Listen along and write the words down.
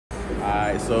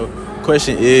Alright, so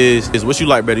question is what you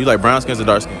like better? You like brown skins or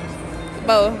dark skins?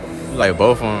 Both. You like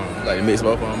both of them? You like to mix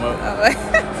both of them up?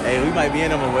 Hey, we might be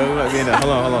in them, boy. We might be in them.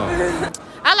 Hold on.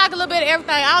 I like a little bit of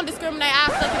everything. I don't discriminate.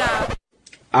 I'll suck it out.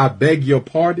 I beg your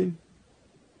pardon.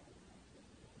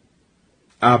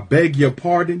 I beg your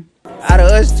pardon. Out of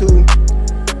us two,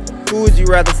 who would you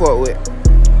rather fuck with?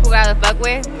 Who rather fuck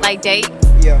with? Like date?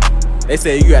 Yeah. They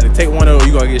say you got to take one or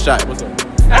you gonna get shot. What's up?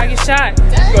 I get shot.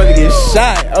 You gonna get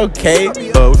shot? Okay.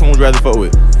 Which one would you rather fuck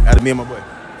with? Out of me and my boy.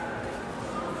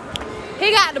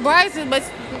 He got the braces, but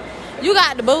you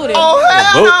got the booty. Oh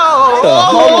hell no!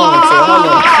 Hold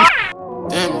on.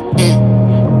 Damn,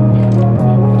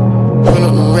 Run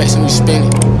up them racks and we spin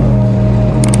it.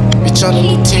 Bitch on the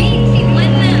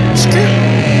lieutenant. Script.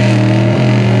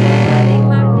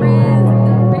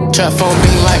 Trap phone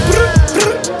being like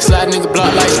slide nigga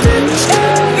block like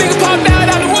nigga popped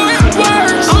out the wood.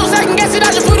 Words. I don't second guess it,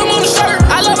 I just put them on the shirt.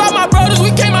 I love all my brothers, we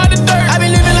came out the dirt. I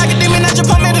been living like a demon, I just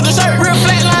pump into the shirt. Real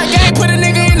flatline gang, put a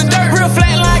nigga in the dirt. Real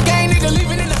flatline gang, nigga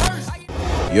living in the hearse.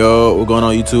 Yo, what's going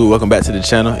on YouTube? Welcome back to the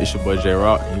channel. It's your boy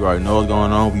Jayrocc. You already know what's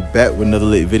going on. We back with another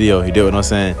lit video. You did what I'm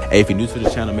saying? Hey, if you're new to the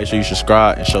channel, make sure you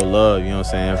subscribe and show love, you know what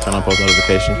I'm saying? Turn on post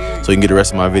notifications so you can get the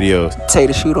rest of my videos. Take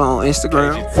the shooter on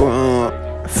Instagram for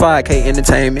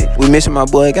 5kEntertainment. We missing my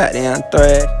boy goddamn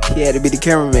Thread. He had to be the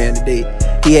cameraman today.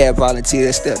 He had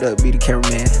volunteered, stepped up to be the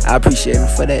cameraman. I appreciate him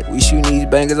for that. We shooting these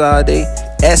bangers all day,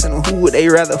 asking them who would they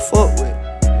rather fuck with,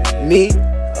 me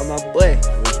or my boy.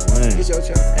 Get your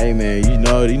chance. Hey man, you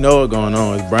know what's going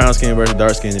on. It's brown skin versus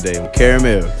dark skin today.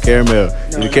 Caramel.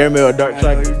 Either caramel or dark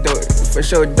chocolate. For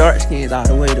sure, dark skin is out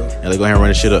the way though. And let's go ahead and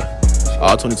run this shit up.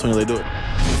 All 2020, let's do it.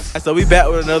 Right, so we back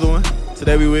with another one.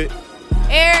 Today we with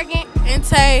Arrogant and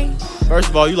Tay. First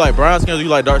of all, you like brown skins or you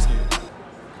like dark skin?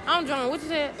 I'm drunk. What you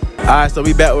said? Alright, so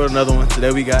we back with another one.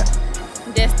 Today we got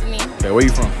Destiny. Okay, where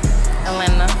you from?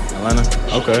 Atlanta.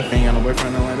 Okay. Ain't got no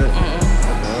boyfriend, nothing like that?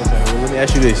 Okay. Well, let me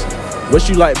ask you this. What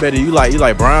you like better? You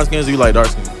like brown skins or you like dark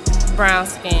skins? Brown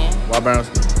skin. Why brown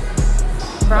skin?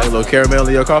 Brown Like a little caramel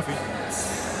in your coffee?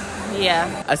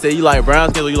 Yeah. I say you like brown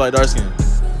skins or you like dark skins?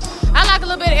 I like a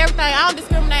little bit of everything. I don't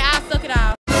discriminate. I'll suck it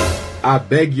out. I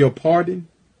beg your pardon.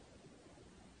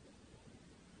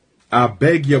 I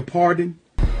beg your pardon.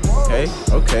 Okay.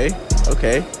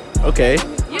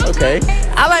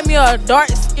 I like me a dark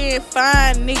skinned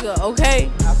fine nigga, okay?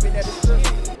 I fit that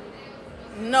description.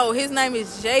 No, his name is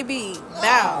JB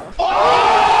Bow.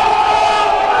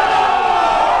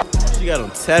 She got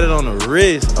them tatted on the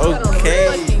wrist. Okay.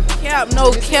 Fucking cap,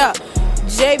 no cap.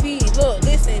 JB, look,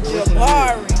 listen,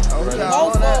 Jabari.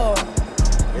 Both of them.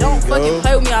 Don't fucking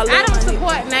play with me. I don't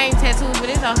support name tattoos, but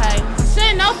it's okay.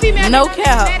 Shit, no female. No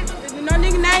cap. No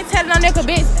nigga name tatted on there, cause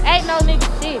bitch ain't no nigga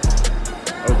shit.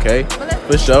 Okay,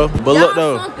 for sure. But look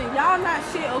though. Y'all not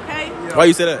shit, okay? Why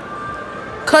you say that?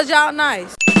 Cause y'all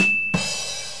nice.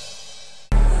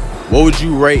 What would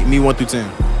you rate me 1 through 10?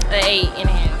 An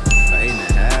 8.5.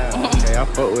 8.5. Okay, I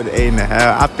fuck with 8.5.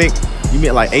 I think you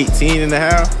meant like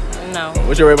 18.5. No.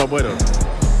 What's your rate, my boy though?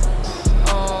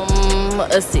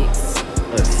 A 6.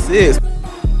 A 6.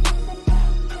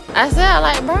 I said I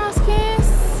like brown skins.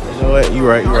 You know what? You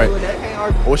right.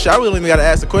 Well, shit, I really even gotta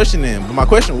ask the question then. But my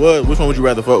question was, which one would you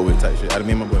rather fuck with? Type shit. Out of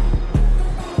me and my boy.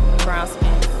 Brown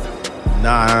skins.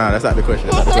 Nah, that's not the question.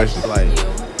 That's not the question. Like me.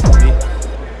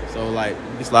 So like,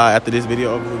 you can slide after this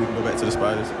video over. We can go back to the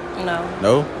spiders. No.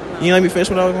 No? You ain't let me finish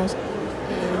what I was gonna say?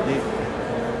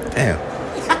 Damn.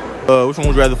 Which one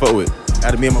would you rather fuck with?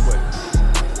 Out of me and my boy.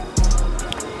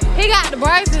 He got the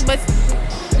braces, but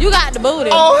you got the booty.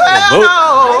 Oh hell no!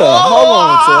 Hold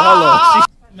on.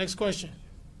 Next question.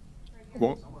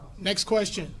 What? Next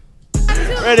question.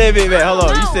 Ready, baby. Hold on.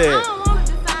 You said. I don't want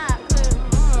to decide,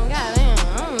 cause goddamn,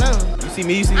 I don't know. You see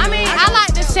me? I mean, I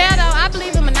like the shadow. I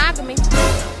believe in monogamy.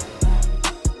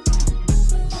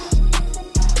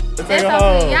 That's okay.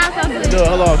 Y'all so good.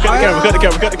 Hold on.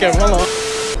 Cut the camera. Hold on.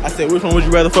 I said, which one would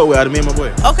you rather fuck with out of me and my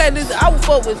boy? Okay, listen, I would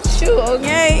fuck with you,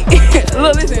 okay?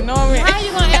 Look, listen, know what I mean? How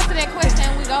you gonna answer that question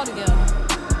when we go together?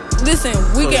 Listen,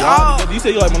 we can all... You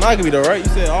said you like monogamy though, right?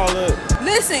 You said all that.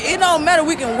 Listen, it don't matter.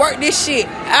 We can work this shit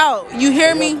out. You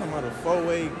hear me? Come out of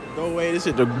 4-way, go way, this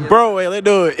shit the bro way. Let's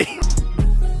do it.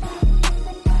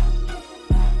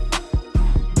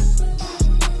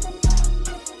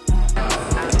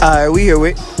 Alright, we here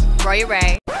with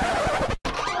RealRacc.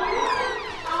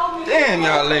 damn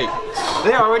y'all late.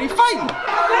 They already fighting.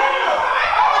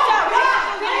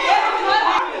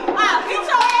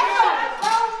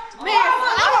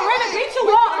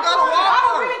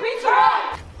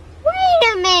 Wait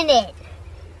a minute.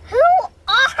 Who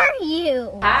are you?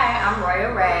 Hi, I'm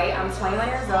RealRacc. I'm 21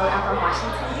 years old. I'm from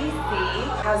Washington, D.C.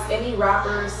 I was Has any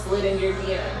rapper slid in your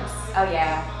DMs? Oh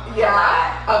yeah.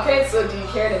 Yeah. Okay, so do you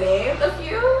care to name a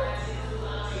few?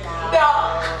 No.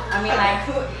 I mean, like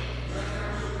who?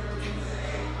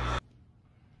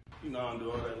 You know I don't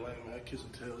do all that lame man kiss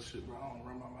and tell shit, bro. I don't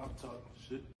run my mouth talking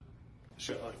shit.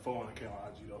 Shit like 400K on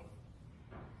IG though.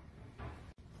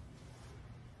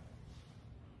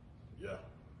 Yeah.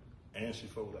 And she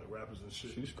fuck with like rappers and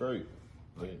shit. She's great.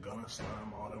 Like Gunna,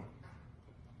 Slime, all them.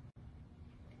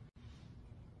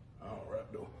 I don't rap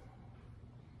though.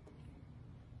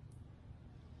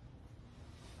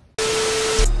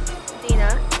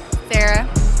 Dina. Sarah.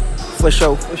 For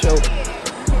sure, for sure.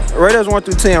 Rate us 1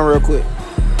 through 10 real quick.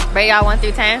 Rate y'all 1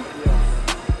 through 10. I'm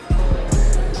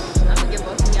gonna give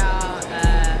both of y'all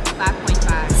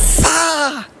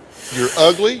 5.5. You're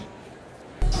ugly.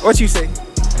 What you say?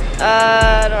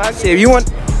 No, See, if you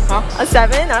want, a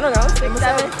 7. I don't know. 6,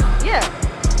 7. Yeah.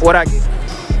 what I get?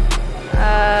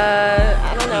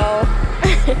 I don't know.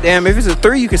 Damn, if it's a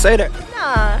 3, you can say that.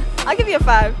 Nah, I'll give you a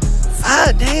 5.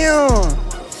 Damn.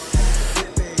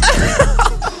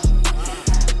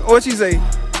 What you say? I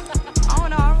don't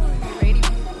know. I don't really be rating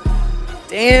people.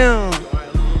 Damn.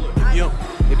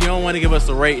 If you don't want to give us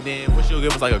a rate, then what you'll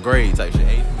give us like a grade type shit?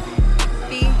 A?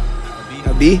 B.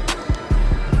 A B?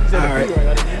 All right.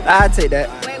 I'll take that.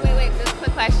 Wait. Just a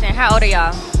quick question. How old are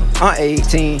y'all? I'm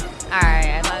 18. Alright,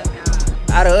 I love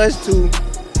y'all. Out of us two,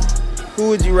 who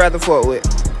would you rather fuck with?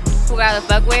 Who rather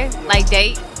fuck with? Like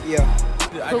date? Yeah.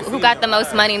 Who got the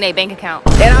most money in their bank account?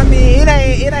 And I mean,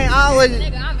 it ain't always.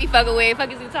 Nigga, I don't be fucking with.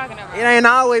 Fuck is you talking about? It ain't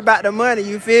always about the money.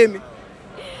 You feel me?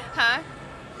 Huh?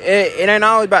 It ain't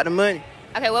always about the money.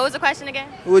 Okay, what was the question again?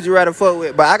 Who would you rather fuck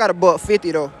with? But I got a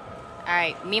 $150 though.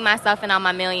 Alright, me, myself, and all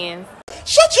my millions.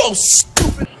 Shut your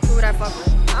stupid. Who would I fuck with?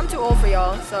 I'm too old for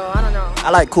y'all, so I don't know. I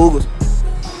like cougars.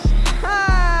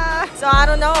 So I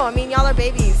don't know. I mean, y'all are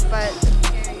babies, but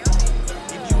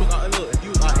If you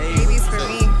was our age, babies for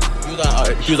me.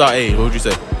 if you was our age, what would you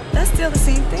say? That's still the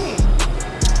same thing.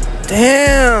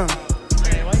 Damn.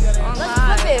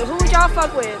 Let's flip it. Who would y'all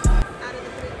fuck with?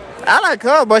 I like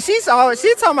her, but she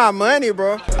talking about money,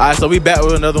 bro. Alright, so we back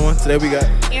with another one. Today we got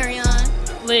Arion,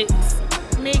 Lix,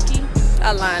 Mickey,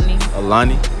 Alani.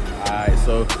 Alright,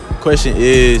 so question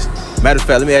is, matter of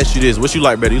fact, let me ask you this. What you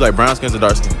like better? You like brown skins or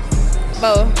dark skins?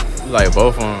 Both. You like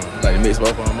both of them? You like to mix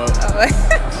both of them up? Oh.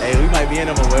 Hey, we might be in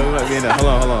there, my boy. We might be in there.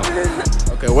 Hold on.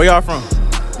 Okay, where y'all from?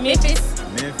 Memphis.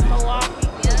 Milwaukee.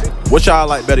 What y'all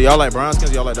like better? Y'all like brown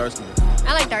skins or y'all like dark skins?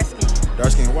 I like dark skin.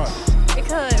 Dark skin, why?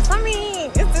 Because, I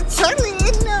mean, it's a chocolate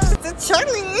enough. It's a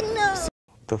chocolate enough.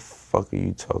 What the fuck are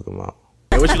you talking about?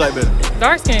 Hey, what you like better?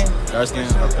 Dark skin. Dark skin,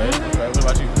 okay. What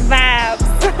about you? Vibes.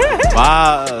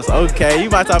 Vibes, okay. You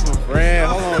my type of friend.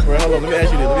 Hold on, bro. Hold on. Let me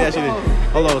ask you this.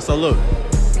 Hold on. So look,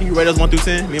 can you rate us 1 through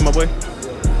 10? Me and my boy.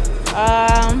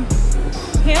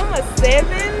 Him a 7.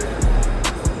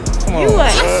 Come on. You a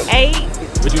 8.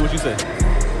 What you say?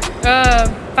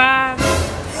 5.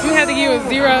 You have to give a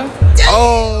 0.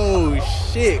 Oh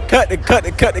shit! Cut the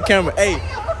camera. Hey.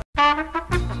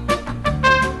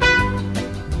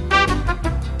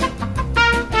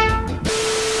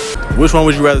 Which one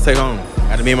would you rather take home?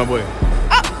 Out of me and my boy.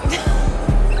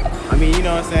 I mean, you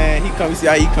know what I'm saying? He come, you see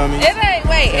how he coming. It ain't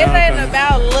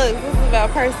about looks. This is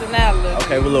about personality.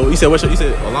 Okay, well, look, you said what? You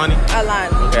said Alani?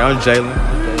 Alani. Okay, I'm Jalen.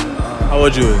 Okay. How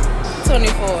old you is?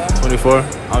 24. 24?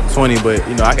 I'm 20, but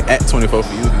you know I can act 24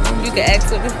 for you. You can act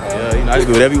 24. Yeah, you know I can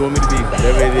do whatever you want me to be,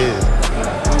 whatever it is.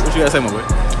 What you gotta say, my boy?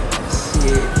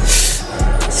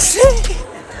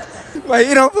 Shit. But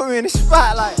you don't put me in the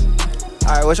spotlight.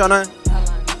 All right, what's your name?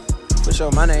 For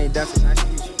sure, my name definitely nice to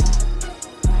meet you.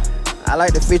 I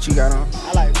like the fit you got on.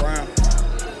 I like brown.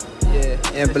 Yeah,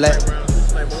 and black.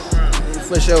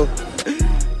 For sure.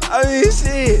 I mean,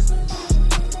 shit.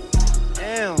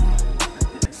 Damn.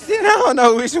 Shit, I don't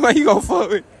know which one you gonna fuck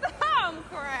with. I'm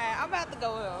crying. I'm about to go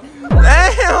home.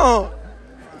 Damn.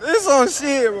 This on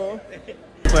shit, bro.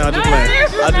 You remind me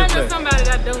of somebody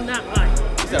that I do not like.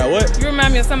 You said what? You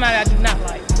remind me of somebody I do not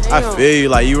like. I feel you.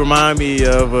 Like, you remind me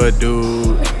of a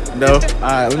dude. No?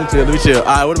 Alright, let me chill.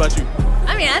 Alright, what about you?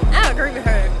 I mean, I agree with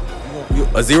her. You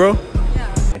a 0?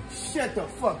 Yeah. Shut the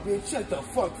fuck, bitch. Shut the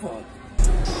fuck up.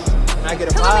 I get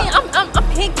a 5. I mean, I'm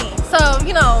picky, so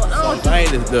you know. So I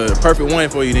ain't the perfect one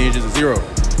for you, then you're just a 0.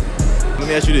 Let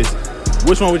me ask you this.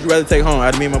 Which one would you rather take home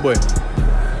out of me and my boy?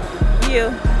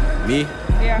 You. Me?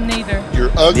 Yeah. Neither.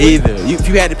 You're ugly. Neither. If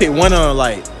you had to pick one on,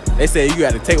 like, they say you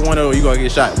had to take one or you gonna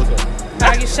get shot. What's up?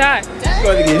 I get shot. You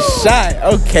gonna get shot.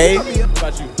 Okay. What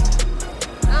about you?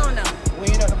 I don't know. We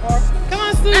ain't at the park? Come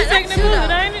on, Sue. You taking the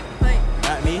bullet, ain't it?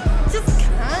 Not me. Just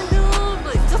kind of,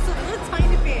 but just a little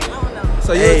tiny bit. I don't know.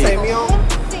 So you'll take me home?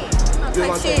 You'll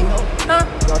type shit. Huh?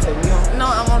 You gonna take me home? No,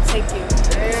 I'm gonna take you.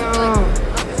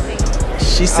 Damn.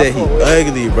 She said he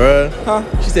ugly, bruh. Huh?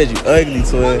 She said you ugly,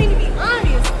 You want me twin. to be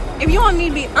honest? If you want me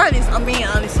to be honest, I'm being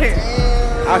honest here.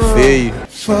 I feel you.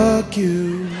 Fuck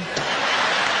you.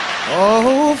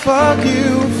 Oh, fuck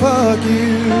you, fuck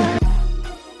you.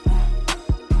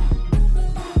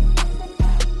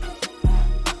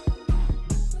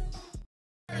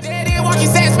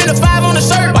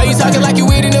 Why you talking like you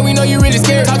with it and we know you really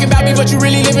scared? Talking about me, but you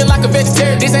really living like a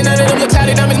vegetarian. This ain't none of them little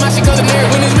tatted diamonds, my shit culinary.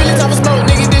 When it's really time for smoke,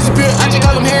 niggas disappear, I just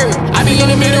call them Harry. I be in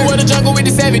the middle of the jungle with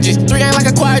the savages. 3 ain't like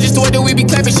a choir, just the way that we be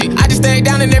clapping shit. I just stayed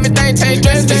down and everything changed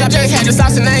drastically. I just had the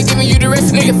sauce and I ain't giving you the rest.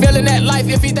 Nigga feeling that life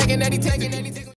if he thinking that he taking it.